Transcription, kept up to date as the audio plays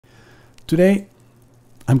Today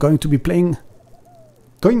I'm going to be playing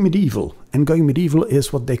Going Medieval, and Going Medieval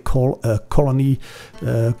is what they call a colony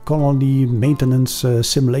maintenance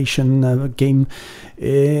simulation game,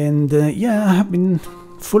 and yeah, I have been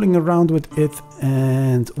fooling around with it,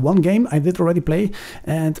 and one game I did already play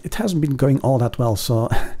and it hasn't been going all that well, so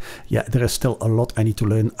yeah, there is still a lot I need to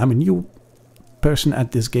learn. I'm a new person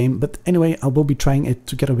at this game, but anyway, I will be trying it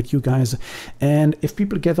together with you guys, and if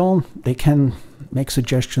people get on, they can make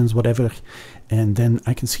suggestions, whatever, and then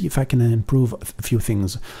I can see if I can improve a few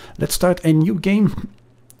things. Let's start a new game.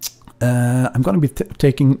 I'm going to be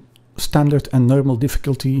taking standard and normal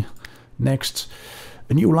difficulty next.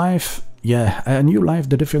 A new life. Yeah, a new life.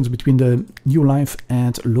 The difference between the new life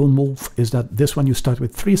and Lone Wolf is that this one you start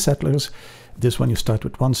with 3 settlers, this one you start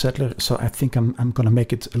with 1 settler, so I think I'm gonna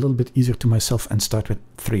make it a little bit easier to myself and start with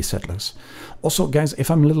 3 settlers. Also guys,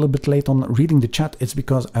 if I'm a little bit late on reading the chat, it's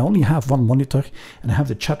because I only have 1 monitor and I have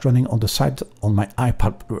the chat running on the side on my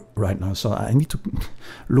iPad right now, so I need to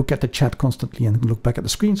look at the chat constantly and look back at the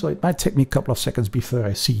screen, so it might take me a couple of seconds before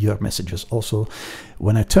I see your messages. Also,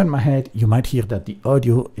 when I turn my head, you might hear that the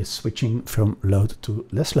audio is switching from loud to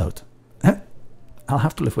less loud. I'll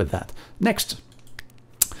have to live with that. Next.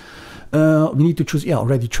 We need to choose, yeah, I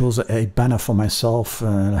already chose a banner for myself,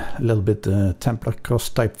 a little bit Templar cross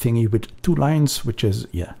type thingy with 2 lines, which is,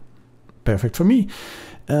 yeah, perfect for me.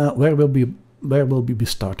 Where will we be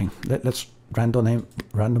starting? Let's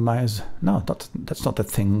randomize. No, that's not the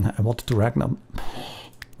thing I wanted to random.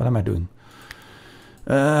 What am I doing?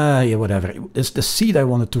 Yeah, whatever. It's the seed I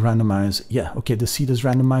wanted to randomize. Yeah, okay, the seed is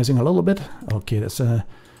randomizing a little bit. Okay, that's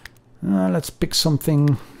let's pick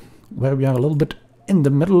something where we are a little bit in the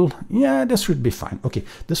middle. Yeah, this should be fine. Okay,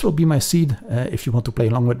 this will be my seed. If you want to play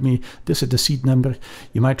along with me, this is the seed number.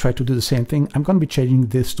 You might try to do the same thing. I'm going to be changing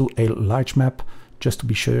this to a large map just to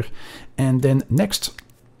be sure. And then next,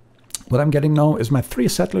 what I'm getting now is my 3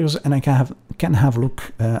 settlers, and I can have a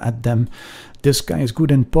look at them. This guy is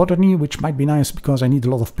good in pottery, which might be nice because I need a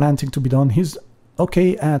lot of planting to be done. He's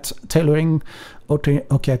okay at tailoring, okay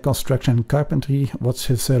at construction and carpentry. What's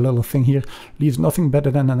his little thing here? Leaves nothing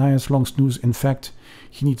better than a nice long snooze. In fact,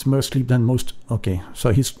 he needs more sleep than most. Okay,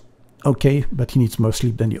 so he's okay, but he needs more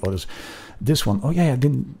sleep than the others. This one, oh yeah, I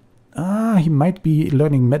didn't. He might be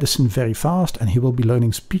learning medicine very fast, and he will be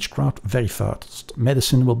learning speechcraft very fast.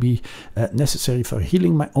 Medicine will be necessary for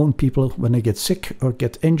healing my own people when they get sick or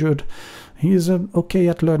get injured. He is okay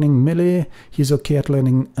at learning melee, he's okay at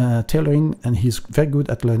learning tailoring, and he's very good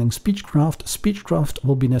at learning speechcraft. Speechcraft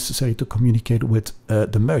will be necessary to communicate with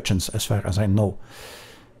the merchants, as far as I know.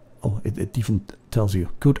 Oh, it even tells you.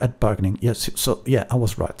 Good at bargaining. Yes, so yeah, I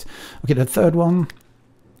was right. Okay, the third one.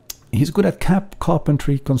 He's good at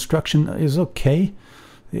carpentry. Construction is okay.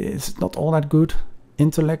 It's not all that good.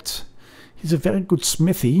 Intellect. He's a very good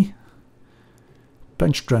smithy.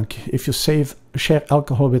 Punch drunk. If you share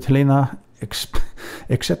alcohol with Helena,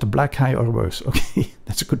 except a black eye or worse. Okay,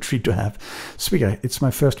 that's a good treat to have. Swigger, it's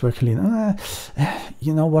my first work, Helena.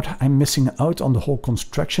 You know what? I'm missing out on the whole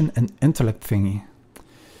construction and intellect thingy.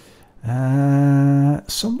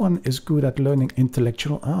 Someone is good at learning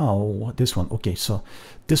intellectual. Oh, this one. Okay, so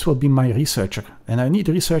this will be my researcher, and I need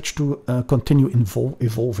research to continue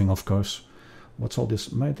evolving, of course. What's all this?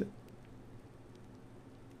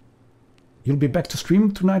 You'll be back to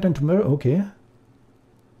stream tonight and tomorrow. Okay.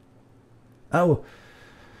 Oh,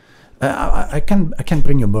 I can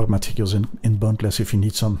bring you more materials in Boundless if you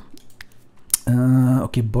need some.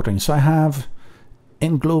 Okay, botany. So I have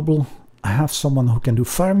in global. I have someone who can do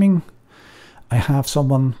farming. I have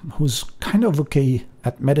someone who's kind of okay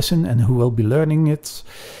at medicine and who will be learning it.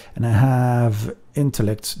 And I have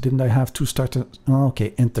intellect. Didn't I have 2 starters? Oh,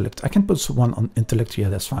 okay, intellect. I can put one on intellect. Yeah,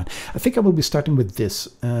 that's fine. I think I will be starting with this.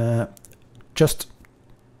 Yeah,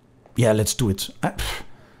 let's do it.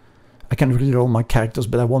 I can reroll my characters,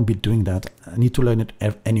 but I won't be doing that. I need to learn it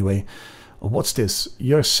anyway. What's this?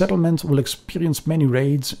 Your settlement will experience many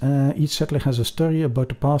raids. Each settler has a story about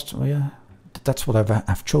the past. Oh yeah, that's what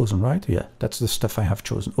I've chosen, right? Yeah, that's the stuff I have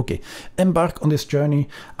chosen. Okay, embark on this journey.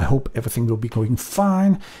 I hope everything will be going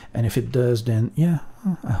fine, and if it does, then yeah,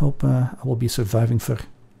 I hope I will be surviving for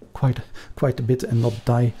quite a bit and not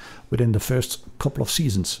die within the first couple of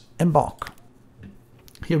seasons. Embark.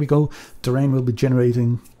 Here we go. Terrain will be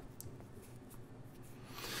generating.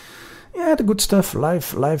 Yeah, the good stuff.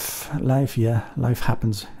 Life, yeah, life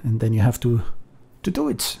happens, and then you have to do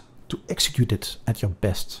it, to execute it at your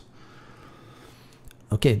best.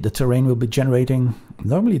 Okay, the terrain will be generating.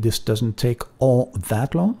 Normally this doesn't take all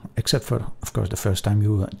that long, except for, of course, the first time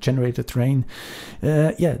you generate the terrain.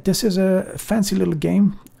 Yeah, this is a fancy little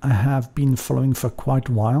game I have been following for quite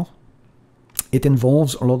a while. It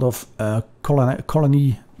involves a lot of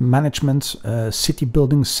colony management, city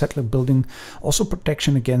building, settler building, also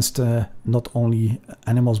protection against not only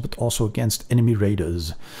animals but also against enemy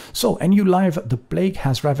raiders. So, and you live, the plague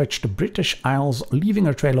has ravaged the British Isles, leaving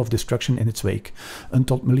a trail of destruction in its wake.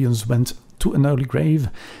 Untold millions went to an early grave,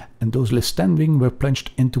 and those left standing were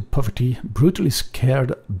plunged into poverty, brutally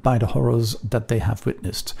scared by the horrors that they have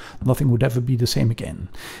witnessed. Nothing would ever be the same again.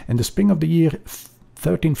 In the spring of the year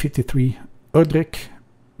 1353, Erdrich,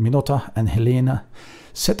 Minota and Helena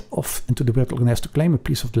set off into the wilderness to claim a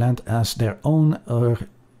piece of land as their own, or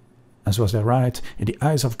as was their right, in the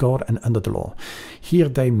eyes of God and under the law. Here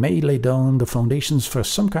they may lay down the foundations for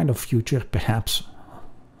some kind of future, perhaps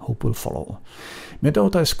hope will follow.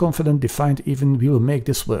 Minota is confident, defiant even, we will make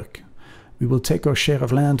this work. We will take our share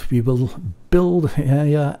of land, we will build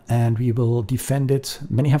here, and we will defend it.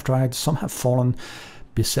 Many have tried, some have fallen,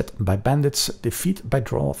 beset by bandits, defeated by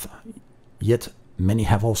drought. Yet many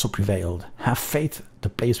have also prevailed. Have faith, the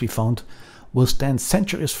place we found will stand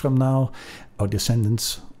centuries from now. Our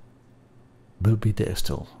descendants will be there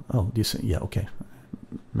still. Oh, this, yeah, okay.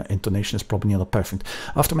 My intonation is probably not perfect.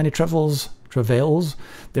 After many travails,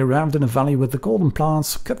 they arrived in a valley with the golden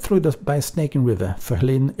plants, cut through by a snaking river. For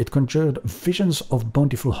Helene, it conjured visions of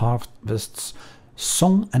bountiful harvests,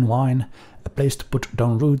 song and wine, a place to put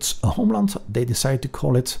down roots, a homeland. They decided to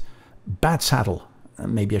call it Bad Saddle.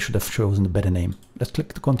 Maybe I should have chosen a better name. Let's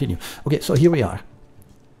click to continue. Okay, so here we are.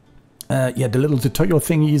 Yeah, the little tutorial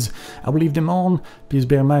thingies, I will leave them on. Please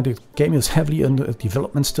bear in mind the game is heavily under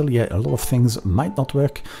development still. Yeah, a lot of things might not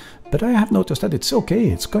work, but I have noticed that it's okay.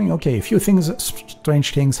 It's going okay. A few things,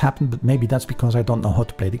 strange things happen, but maybe that's because I don't know how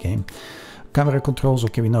to play the game. Camera controls,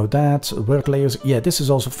 okay, we know that. Word layers, yeah, this is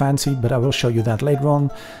also fancy, but I will show you that later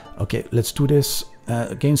on. Okay, let's do this.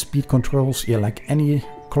 Game speed controls, yeah, like any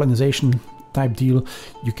colonization type deal,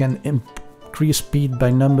 you can increase speed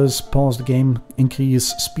by numbers, pause the game, increase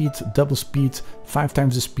speed, double speed, 5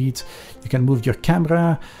 times the speed. You can move your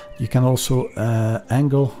camera, you can also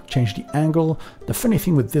change the angle. The funny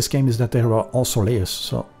thing with this game is that there are also layers,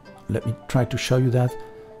 so let me try to show you that.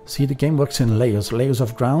 See, the game works in layers, layers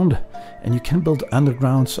of ground, and you can build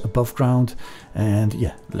underground, above ground, and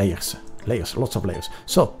yeah, layers, lots of layers.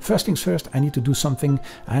 So first things first, I need to do something.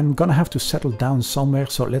 I'm gonna have to settle down somewhere,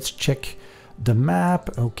 so let's check the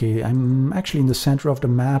map. Okay, I'm actually in the center of the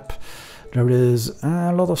map. There is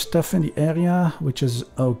a lot of stuff in the area, which is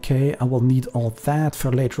okay. I will need all that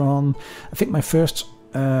for later on. I think my first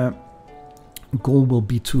goal will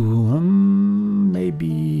be to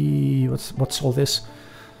maybe what's all this?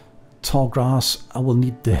 Tall grass. I will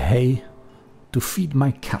need the hay to feed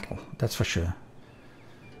my cattle, that's for sure.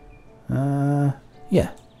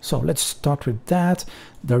 Yeah, so let's start with that.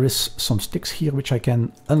 There is some sticks here which I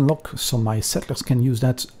can unlock, so my settlers can use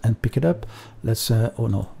that and pick it up. Let's oh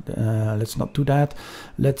no, let's not do that.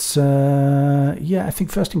 Let's yeah, I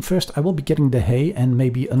think first thing first, I will be getting the hay and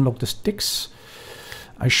maybe unlock the sticks.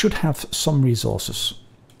 I should have some resources,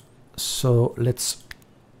 so let's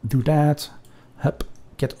do that. Hup,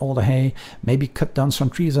 get all the hay, maybe cut down some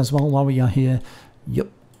trees as well while we are here. Yep,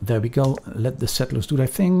 there we go. Let the settlers do their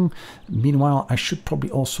thing. Meanwhile, I should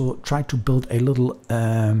probably also try to build a little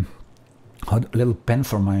pen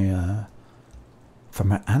for my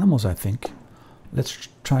animals, I think. Let's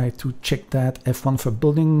try to check that. F1 for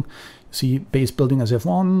building. See, base building as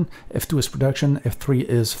F1, F2 is production, F3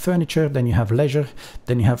 is furniture, then you have leisure,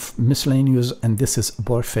 then you have miscellaneous, and this is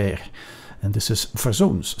warfare. And this is for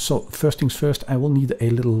zones. So first things first, I will need a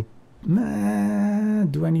little...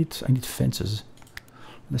 do I need fences?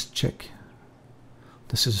 Let's check.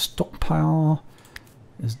 This is a stockpile.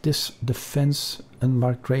 Is this the fence?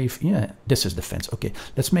 Unmarked grave. Yeah, this is the fence. Okay,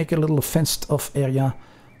 let's make a little fenced off area.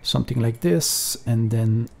 Something like this. And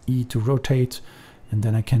then E to rotate. And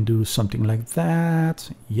then I can do something like that.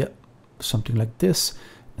 Yep, something like this.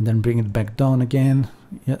 And then bring it back down again.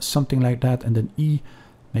 Yeah, something like that. And then E.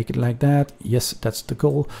 Make it like that. Yes, that's the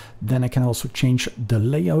goal. Then I can also change the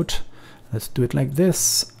layout. Let's do it like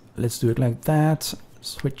this. Let's do it like that.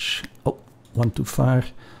 Switch. Oh, one too far.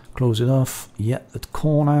 Close it off. Yeah, that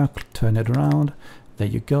corner. Turn it around. There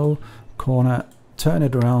you go. Corner. Turn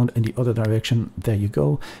it around in the other direction. There you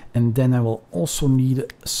go. And then I will also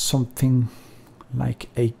need something like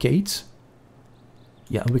a gate.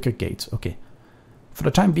 Yeah, a wicker gate. Okay. For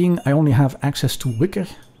the time being, I only have access to wicker,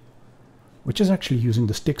 which is actually using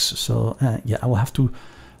the sticks. So yeah, I will have to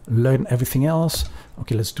learn everything else.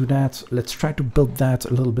 Okay, let's do that. Let's try to build that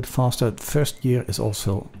a little bit faster. First year is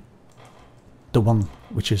also the one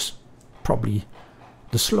which is probably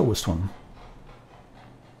the slowest one.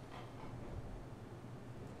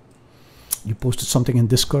 You posted something in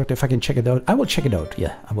Discord. If I can check it out, I will check it out.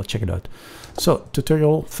 Yeah, I will check it out. So,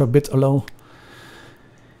 tutorial for BitAllo.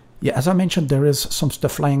 Yeah, as I mentioned, there is some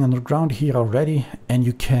stuff lying underground here already, and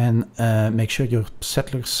you can make sure your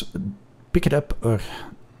settlers pick it up or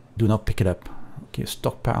do not pick it up. Okay,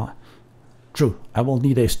 stockpile. True, I will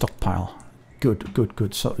need a stockpile. Good, good,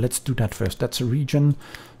 good. So let's do that first. That's a region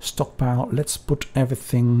stockpile. Let's put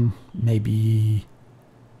everything maybe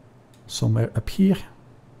somewhere up here.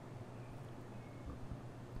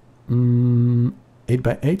 8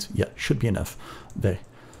 by 8. Yeah, should be enough. There.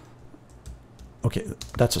 Okay,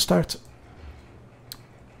 that's a start.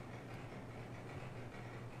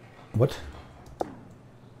 What?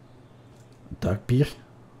 Dark beer?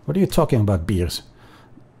 What are you talking about, beers?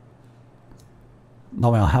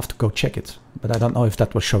 Now I'll have to go check it, but I don't know if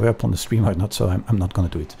that will show up on the stream or not, so I'm not gonna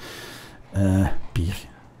do it.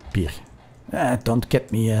 Beer. Don't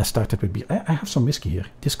get me started with beer. I have some whiskey here.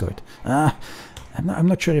 Discord. I'm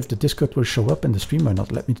not sure if the Discord will show up in the stream or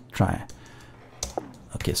not. Let me try.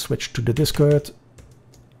 Okay, switch to the Discord.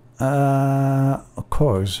 Of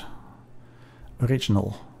course.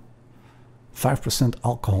 Original. 5%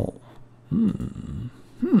 alcohol.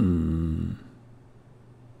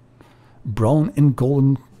 Brown and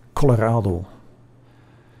golden Colorado.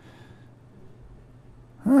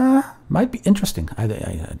 Might be interesting. I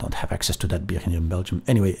don't have access to that beer here in Belgium.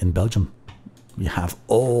 Anyway, in Belgium, we have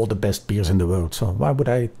all the best beers in the world. So why would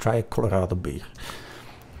I try a Colorado beer?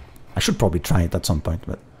 I should probably try it at some point,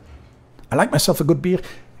 but I like myself a good beer,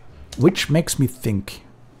 which makes me think.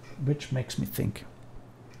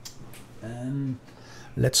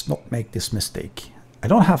 Let's not make this mistake. I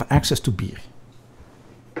don't have access to beer,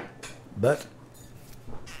 but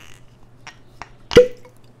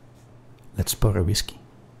let's pour a whiskey.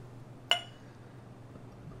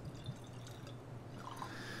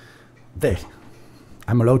 There.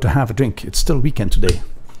 I'm allowed to have a drink. It's still weekend today.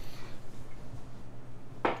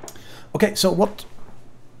 Okay, so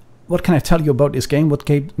what can I tell you about this game? What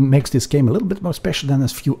makes this game a little bit more special than a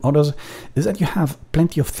few others is that you have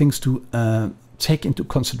plenty of things to take into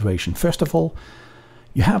consideration. First of all,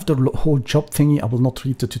 you have the whole job thingy. I will not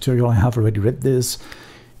read the tutorial. I have already read this.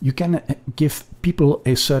 You can give people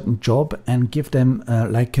a certain job and give them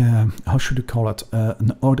like, how should you call it?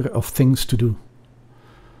 An order of things to do.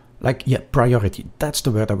 Like, yeah, priority. That's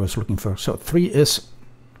the word I was looking for. So 3 is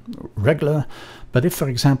regular. But if, for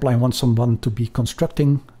example, I want someone to be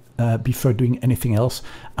constructing before doing anything else,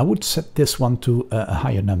 I would set this one to a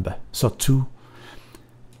higher number. So 2,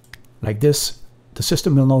 like this. The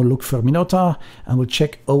system will now look for Minotaur and will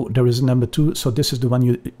check, oh, there is a number 2, so this is the one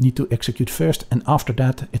you need to execute first, and after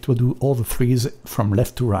that it will do all the 3s from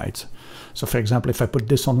left to right. So for example, if I put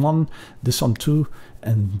this on 1, this on 2,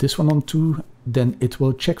 and this one on 2, then it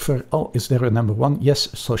will check for, oh, is there a number 1? Yes,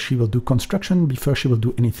 so she will do construction before she will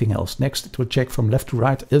do anything else. Next, it will check from left to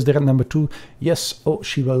right, is there a number 2? Yes, oh,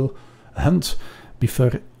 she will hunt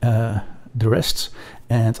before the rest.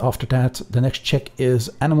 And after that, the next check is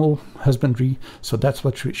animal husbandry. So that's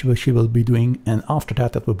what she will be doing. And after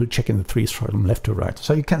that, that will be checking the 3s from left to right.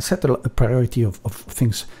 So you can set a priority of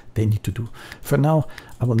things they need to do. For now,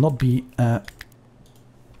 I will not be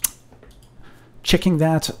checking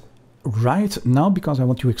that right now because I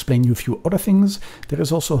want to explain you a few other things. There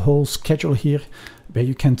is also a whole schedule here where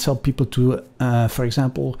you can tell people to, for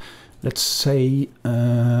example, let's say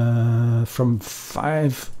from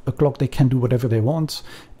 5 o'clock they can do whatever they want,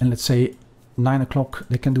 and let's say 9 o'clock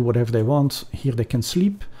they can do whatever they want. Here they can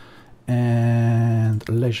sleep, and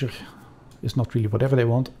leisure is not really whatever they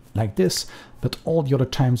want, like this, but all the other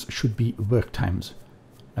times should be work times,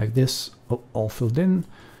 like this, all filled in.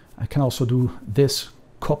 I can also do this,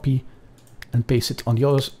 copy and paste it on the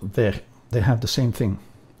others. There, they have the same thing.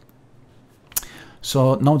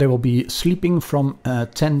 So now they will be sleeping from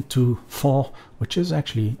 10 to 4, which is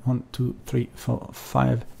actually 1, 2, 3, 4,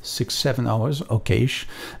 5, 6, 7 hours. Okay-ish.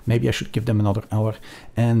 Maybe I should give them another hour.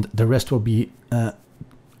 And the rest will be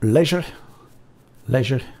leisure,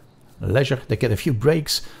 leisure, leisure. They get a few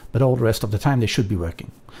breaks, but all the rest of the time they should be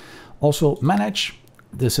working. Also manage.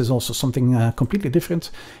 This is also something completely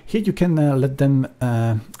different. Here you can let them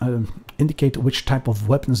indicate which type of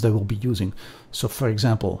weapons they will be using. So for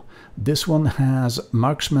example, this one has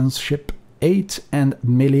marksmanship 8 and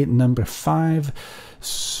melee number 5,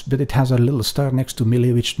 but it has a little star next to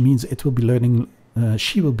melee, which means it will be learning,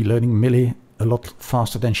 she will be learning melee a lot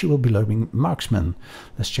faster than she will be learning marksman.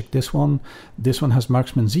 Let's check this one. This one has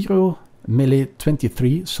marksman 0, melee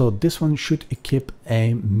 23, so this one should equip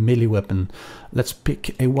a melee weapon. Let's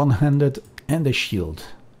pick a one-handed and a shield.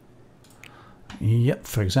 Yep,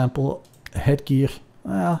 for example, headgear,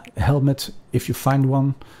 helmet if you find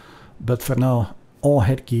one, But for now, all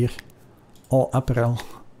headgear, all apparel,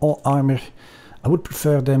 all armor. I would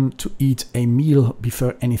prefer them to eat a meal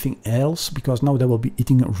before anything else, because now they will be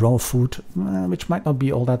eating raw food, which might not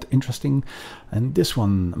be all that interesting. And this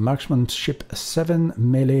one, marksmanship 7,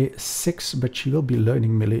 melee 6, but she will be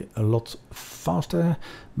learning melee a lot faster.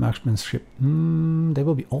 Marksmanship, they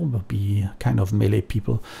will all be kind of melee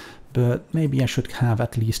people, but maybe I should have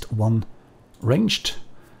at least one ranged.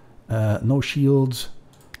 No shields,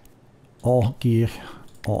 all gear,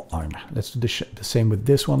 all armor. Let's do the same with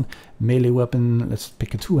this one. Melee weapon, let's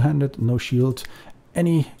pick a two-handed, no shield,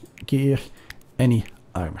 any gear, any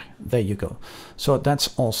armor. There you go. So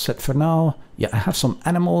that's all set for now. Yeah, I have some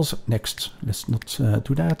animals. Next, let's not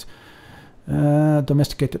do that.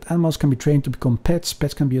 Domesticated animals can be trained to become pets.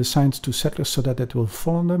 Pets can be assigned to settlers so that it will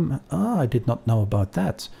follow them. Ah, I did not know about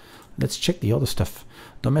that. Let's check the other stuff.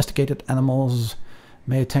 Domesticated animals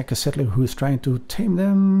may attack a settler who is trying to tame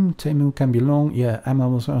them. Taming can be long. Yeah,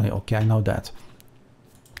 animals only. Okay, I know that.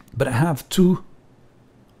 But I have two.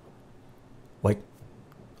 Wait.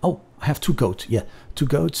 Oh, I have two goats. Yeah, two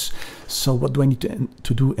goats. So what do I need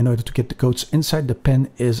to do in order to get the goats inside the pen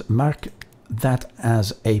is mark that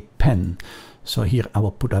as a pen. So here I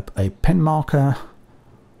will put up a pen marker.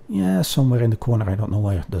 Yeah, somewhere in the corner. I don't know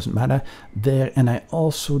where. It doesn't matter. There. And I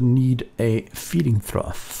also need a feeding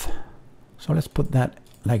trough. So let's put that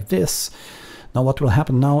like this. Now what will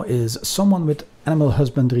happen now is someone with animal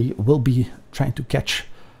husbandry will be trying to catch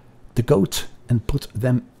the goat and put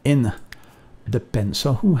them in the pen.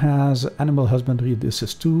 So who has animal husbandry? This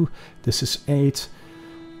is 2, this is 8.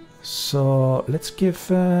 So let's give,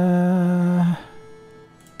 yeah,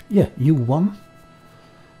 you 1.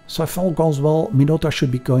 So if all goes well, Minota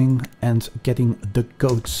should be going and getting the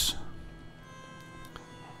goats.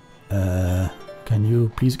 Can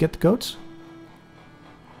you please get the goats?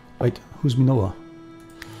 Wait, who's Minoa?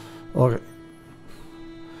 Or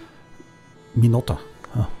Minota?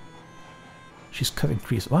 Oh. She's cutting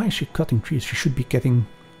trees. Why is she cutting trees? She should be getting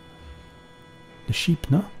the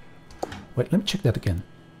sheep, no? Wait, let me check that again.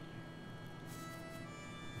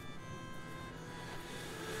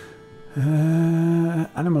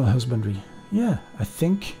 Animal husbandry. Yeah, I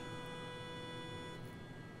think.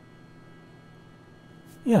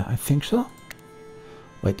 Yeah, I think so.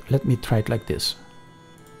 Wait, let me try it like this.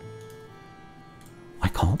 I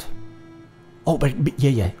can't. Oh, but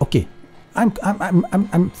yeah, okay. I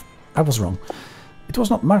was wrong. It was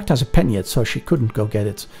not marked as a pen yet, so she couldn't go get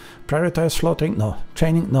it. Prioritize slaughtering? No.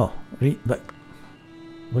 Training? No. But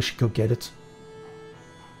will she go get it?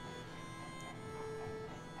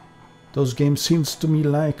 Those games seems to me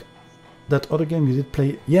like that other game you did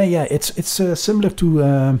play. Yeah, it's similar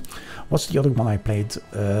to what's the other one I played?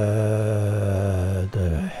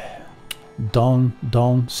 The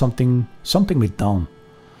Dawn something with Dawn.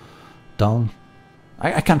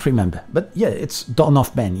 I can't remember, but yeah, it's Dawn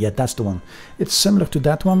of Man. Yeah, that's the one. It's similar to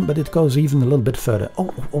that one, but it goes even a little bit further.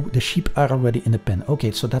 Oh, the sheep are already in the pen.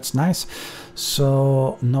 Okay, so that's nice.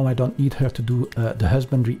 So now I don't need her to do the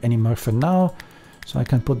husbandry anymore for now. So I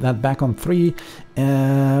can put that back on 3.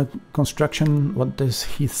 Construction, what does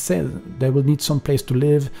he say? They will need some place to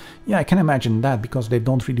live. Yeah, I can imagine that, because they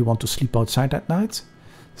don't really want to sleep outside at night.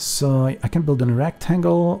 So I can build a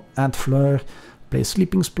rectangle, add floor, place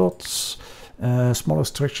sleeping spots. Smaller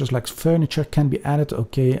structures like furniture can be added.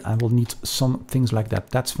 Okay, I will need some things like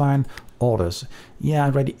that. That's fine. Orders. Yeah, I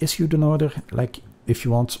already issued an order. Like if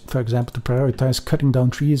you want, for example, to prioritize cutting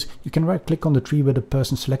down trees, you can right click on the tree with the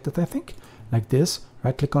person selected, I think. Like this.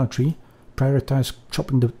 Right click on a tree. Prioritize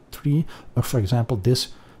chopping the tree. Or for example, this.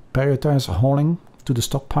 Prioritize hauling to the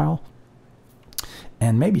stockpile.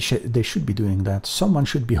 And maybe they should be doing that. Someone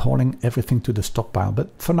should be hauling everything to the stockpile. But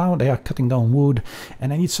for now, they are cutting down wood.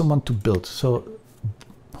 And I need someone to build. So,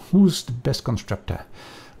 who's the best constructor?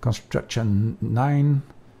 Construction 9.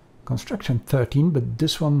 Construction 13. But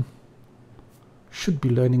this one should be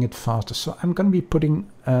learning it faster. So, I'm going to be putting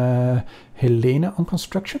Helena on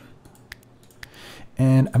construction.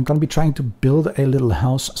 And I'm going to be trying to build a little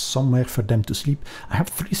house somewhere for them to sleep. I have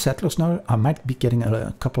 3 settlers now. I might be getting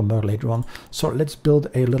a couple more later on. So let's build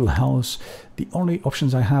a little house. The only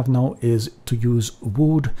options I have now is to use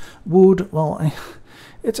wood. Wood, well,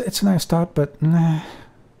 it's a nice start, but nah.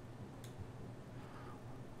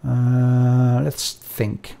 Let's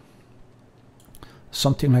think.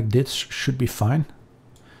 Something like this should be fine.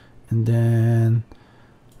 And then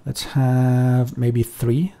let's have maybe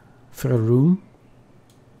 3 for a room.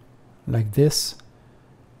 Like this.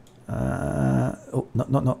 Oh,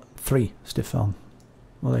 no, 3, Stefan.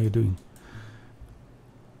 What are you doing?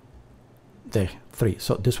 There, 3.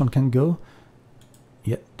 So this one can go.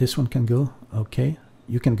 Yeah, this one can go. Okay,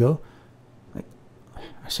 you can go.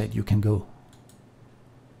 said you can go.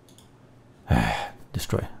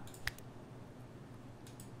 Destroy.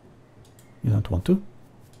 You don't want to?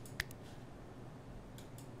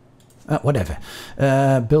 Whatever.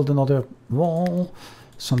 Build another wall.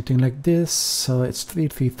 Something like this. So it's 3,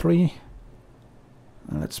 3, 3.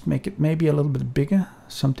 Let's make it maybe a little bit bigger.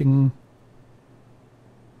 Something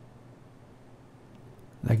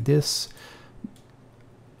like this.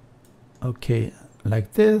 Okay,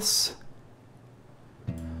 like this.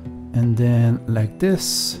 And then like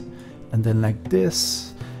this. And then like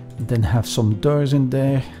this. And then have some doors in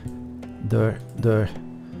there. Door, door,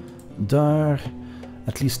 door.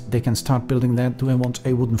 At least they can start building that. Do I want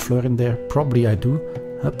a wooden floor in there? Probably I do.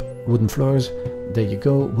 Up, wooden floors. There you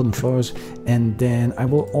go, wooden floors. And then I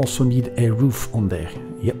will also need a roof on there.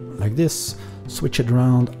 Yep, like this. Switch it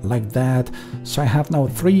around like that. So I have now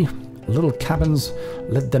 3 little cabins.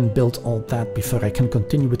 Let them build all that before I can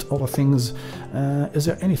continue with other things. Is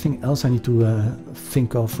there anything else I need to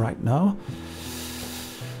think of right now?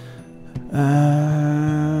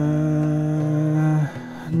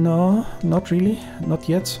 No, not really, not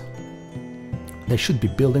yet. They should be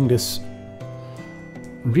building this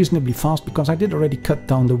reasonably fast because I did already cut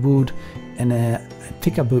down the wood, and I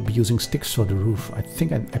think I will be using sticks for the roof. I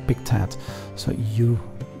think I picked that. So you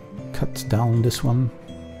cut down this one.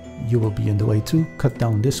 You will be in the way too. Cut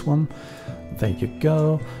down this one. There you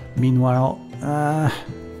go. Meanwhile, I'm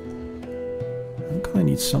gonna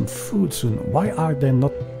need some food soon. Why are they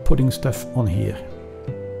not putting stuff on here?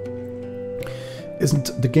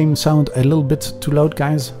 Isn't the game sound a little bit too loud,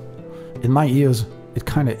 guys? In my ears, it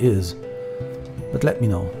kinda is. But let me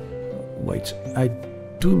know. Wait, I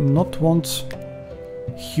do not want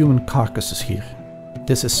human carcasses here.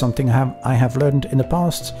 This is something I have learned in the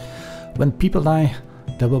past. When people die,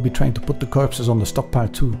 they will be trying to put the corpses on the stockpile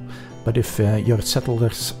too. But if your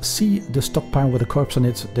settlers see the stockpile with a corpse on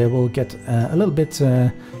it, they will get a little bit,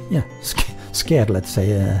 yeah, scared, let's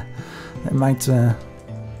say. They might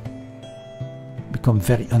become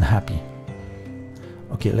very unhappy.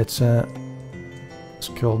 Okay, let's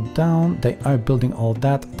scroll down. They are building all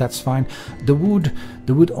that. That's fine. The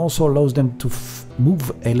wood also allows them to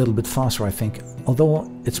move a little bit faster, I think.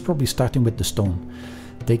 Although it's probably starting with the stone.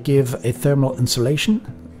 They give a thermal insulation.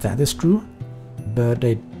 That is true. But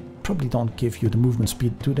they probably don't give you the movement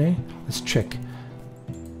speed, do they? Let's check.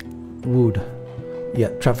 Wood. Yeah,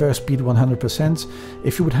 traverse speed 100%.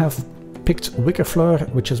 If you would have picked wicker floor,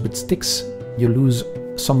 which is with sticks, you lose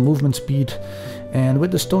some movement speed. And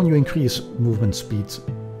with the stone you increase movement speed.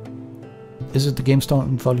 Is it the game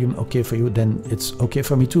stone volume okay for you? Then it's okay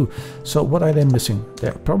for me too. So what are they missing?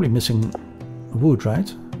 They're probably missing wood,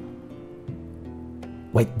 right?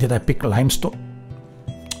 Wait, did I pick limestone?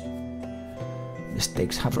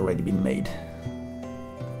 Mistakes have already been made.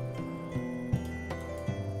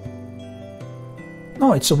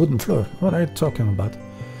 No, it's a wooden floor. What are you talking about?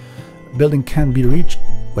 Building can be reached.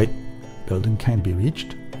 Wait, building can be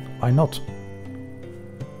reached? Why not?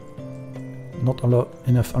 Not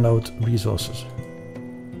enough allowed resources.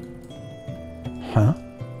 Huh?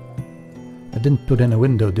 I didn't put in a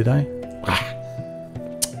window, did I?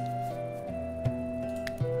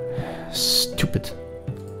 Stupid.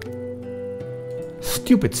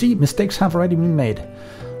 Stupid. See, mistakes have already been made.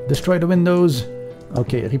 Destroy the windows.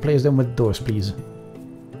 Okay, replace them with doors, please.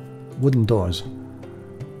 Wooden doors.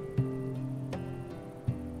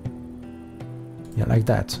 Yeah, like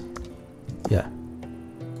that. Yeah.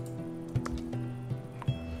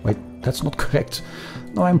 Wait, that's not correct.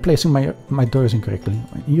 No, I'm placing my doors incorrectly.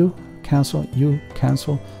 You cancel, you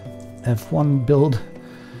cancel. F1 build.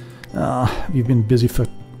 We've been busy for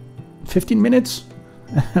 15 minutes.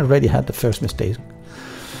 Already had the first mistake.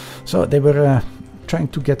 So they were trying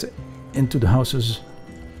to get into the houses.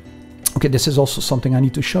 Okay, this is also something I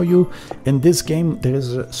need to show you. In this game, there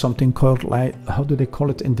is something called, like, how do they call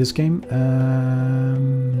it in this game?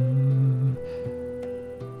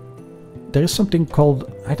 There is something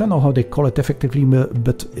called, I don't know how they call it effectively,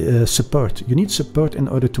 but support. You need support in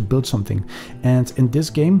order to build something. And in this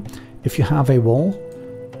game, if you have a wall,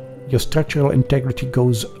 your structural integrity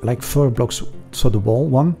goes like 4 blocks. So the wall,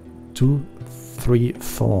 1, 2, 3,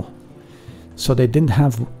 4. So they didn't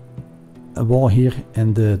have a wall here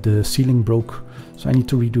and the ceiling broke. So I need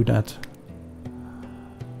to redo that.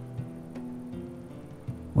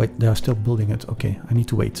 Wait, they are still building it. Okay, I need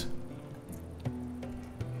to wait.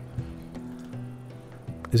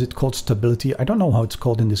 Is it called stability? I don't know how it's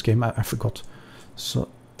called in this game. I forgot. So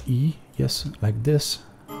E, yes, like this,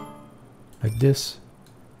 like this,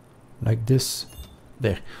 like this.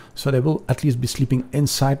 There. So they will at least be sleeping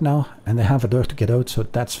inside now, and they have a door to get out, so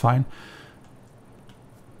that's fine.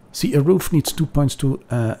 See, a roof needs 2 points to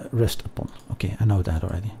rest upon. Okay, I know that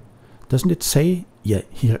already. Doesn't it say? Yeah,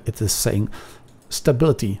 here it is saying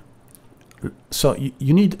stability. So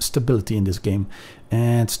you need stability in this game,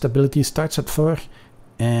 and stability starts at 4,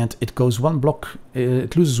 and it goes 1 block.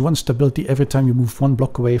 It loses 1 stability every time you move 1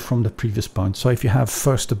 block away from the previous point. So if you have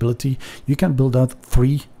 4 stability, you can build out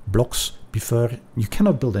 3 blocks before you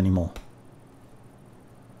cannot build anymore.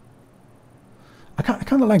 I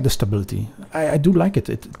kind of like the stability. I do like it.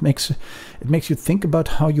 It makes you think about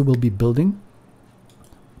how you will be building.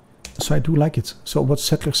 So I do like it. So what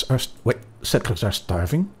settlers are... Wait, settlers are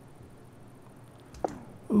starving?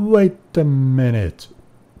 Wait a minute.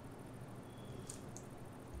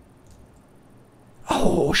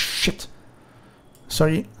 Oh, shit.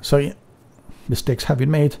 Sorry. Mistakes have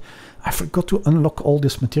been made. I forgot to unlock all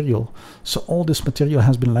this material. So all this material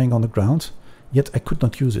has been lying on the ground, yet I could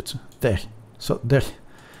not use it. There. So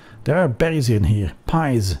there are berries in here,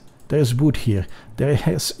 pies. There's wood here. There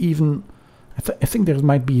has even... I think there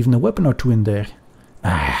might be even a weapon or 2 in there.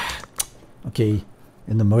 Okay.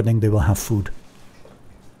 In the morning they will have food.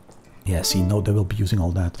 Yeah, see, no, they will be using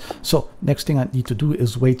all that. So, next thing I need to do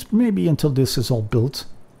is wait maybe until this is all built.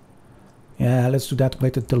 Yeah, let's do that.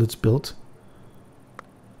 Wait until it's built.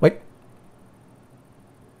 Wait.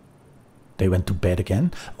 They went to bed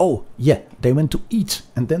again. Oh, yeah, they went to eat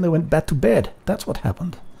and then they went back to bed. That's what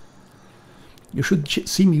happened. You should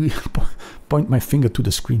see me point my finger to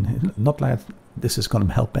the screen. Not like this is going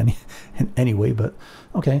to help in any way, but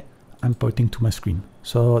okay. I'm pointing to my screen.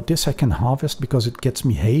 So this I can harvest because it gets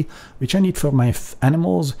me hay, which I need for my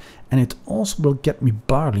animals, and it also will get me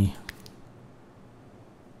barley.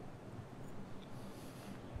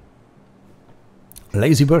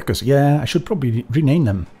 Lazy workers. Yeah, I should probably rename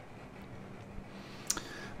them.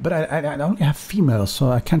 But I only have females, so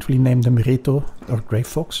I can't really name them Reto or Grey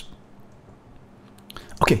Fox.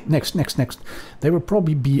 Okay, next. They will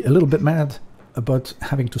probably be a little bit mad about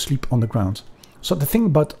having to sleep on the ground. So the thing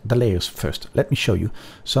about the layers first, let me show you.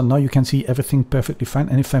 So now you can see everything perfectly fine.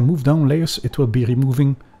 And if I move down layers, it will be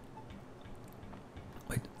removing,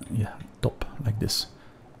 wait, yeah, top like this.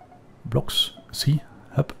 Blocks, see,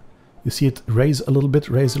 up. You see it raise a little bit,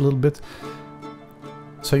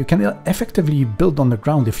 So you can effectively build on the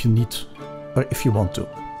ground if you need, or if you want to.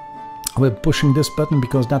 We're pushing this button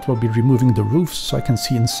because that will be removing the roofs so I can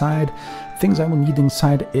see inside. Things I will need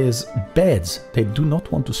inside is beds. They do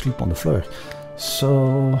not want to sleep on the floor.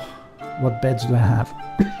 So, what beds do I have?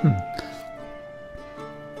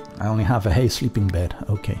 I only have a hay sleeping bed.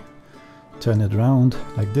 Okay. Turn it around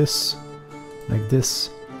like this, like this,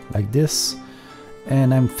 like this.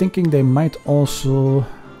 And I'm thinking they might also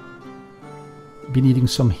be needing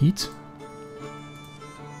some heat.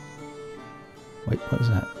 Wait, what is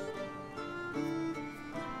that?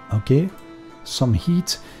 Okay, some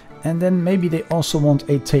heat. And then maybe they also want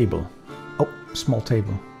a table. Oh, small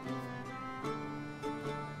table.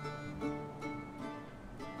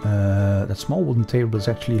 That small wooden table is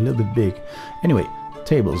actually a little bit big. Anyway,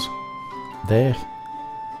 tables. There.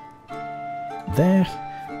 There.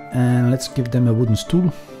 And let's give them a wooden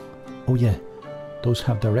stool. Oh yeah, those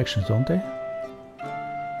have directions, don't they?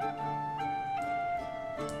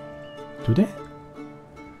 Do they?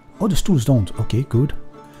 Oh, the stools don't. Okay, good.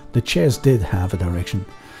 The chairs did have a direction.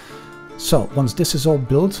 So, once this is all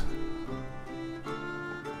built,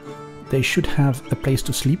 they should have a place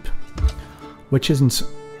to sleep, which isn't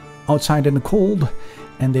outside in the cold,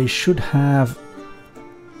 and they should have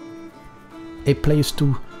a place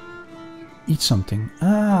to eat something.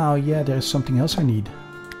 Oh yeah, there's something else I need.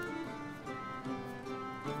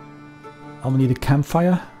 I will need a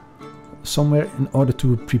campfire somewhere in order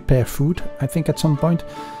to prepare food, I think, at some point.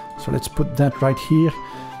 So let's put that right here.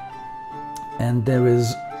 And there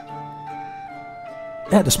is...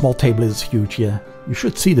 yeah, the small table is huge, yeah. You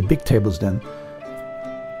should see the big tables then.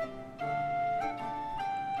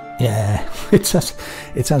 Yeah, it's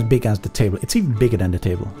as big as the table. It's even bigger than the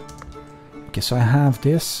table. Okay, so I have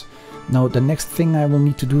this. Now the next thing I will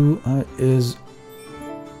need to do is...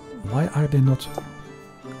 why are they not...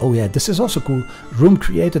 oh yeah, this is also cool. Room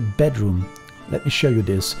created bedroom. Let me show you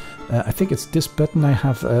this. I think it's this button. I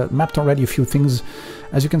have mapped already a few things.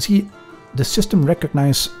 As you can see, the system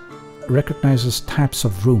recognizes types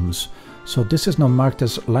of rooms. So this is now marked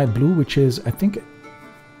as light blue, which is, I think,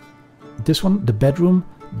 this one, the bedroom.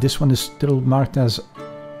 This one is still marked as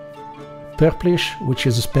purplish, which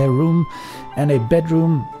is a spare room. And a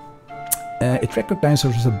bedroom, it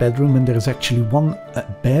recognizes a bedroom, and there is actually one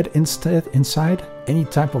bed inside, any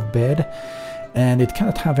type of bed. And it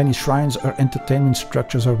cannot have any shrines or entertainment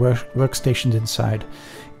structures or workstations inside.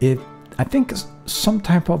 I think some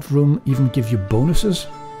type of room even give you bonuses.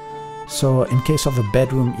 So in case of a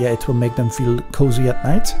bedroom, yeah, it will make them feel cozy at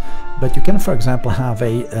night. But you can, for example, have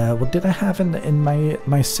a, what did I have in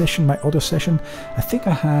my session, my other session? I think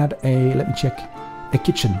I had a, let me check, a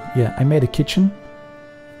kitchen. Yeah, I made a kitchen.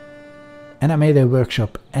 And I made a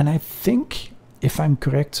workshop. And I think, if I'm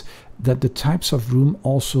correct, that the types of room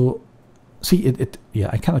also... See, yeah,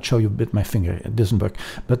 I cannot show you with my finger. It doesn't work.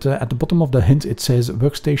 But at the bottom of the hint, it says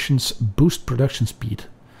workstations boost production speed.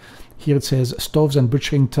 Here it says stoves and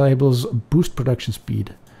butchering tables boost production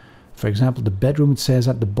speed. For example, the bedroom, it says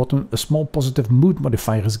at the bottom, a small positive mood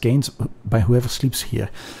modifier is gained by whoever sleeps here.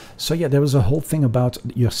 So yeah, there was a whole thing about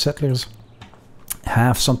your settlers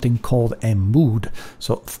have something called a mood.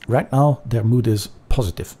 So right now, their mood is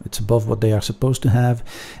positive. It's above what they are supposed to have.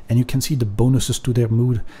 And you can see the bonuses to their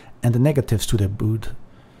mood and the negatives to their mood.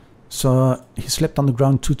 So he slept on the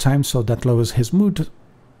ground 2 times, so that lowers his mood.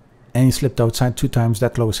 And he slept outside 2 times,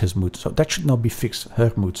 that lowers his mood. So that should not be fixed.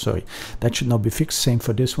 Her mood, sorry. That should not be fixed. Same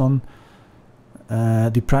for this one.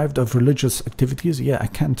 Deprived of religious activities. Yeah, I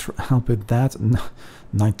can't help with that.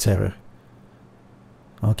 Night terror.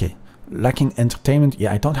 Okay. Lacking entertainment.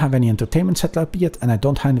 Yeah, I don't have any entertainment set up yet. And I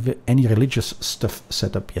don't have any religious stuff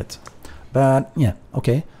set up yet. But yeah,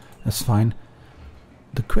 okay. That's fine.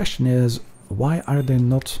 The question is, why are they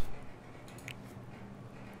not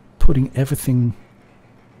putting everything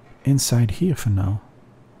inside here for now?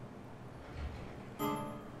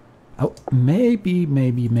 Oh, maybe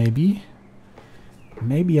I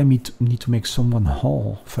need to make someone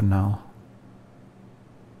hall for now.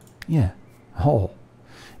 Yeah, hall.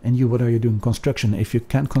 And you, what are you doing? Construction. If you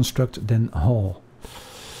can't construct, then hall.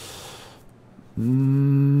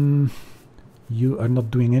 You are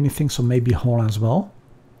not doing anything, so maybe hall as well.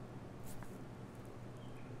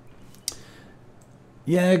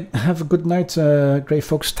 Yeah, have a good night, great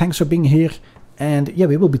folks. Thanks for being here. And yeah,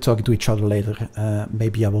 we will be talking to each other later.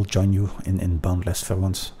 Maybe I will join you in Boundless for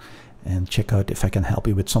once. And check out if I can help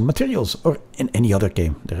you with some materials. Or in any other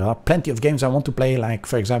game. There are plenty of games I want to play. Like,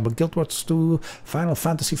 for example, Guild Wars 2, Final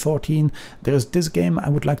Fantasy 14. There is this game I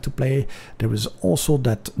would like to play. There is also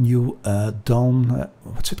that new Dawn...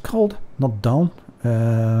 what's it called? Not Dawn.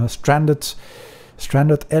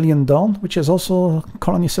 Stranded Alien Dawn, which is also a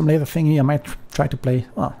colony simulator thingy. I might try to play,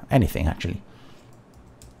 well, anything actually.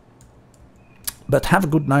 But have a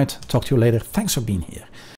good night. Talk to you later. Thanks for being here.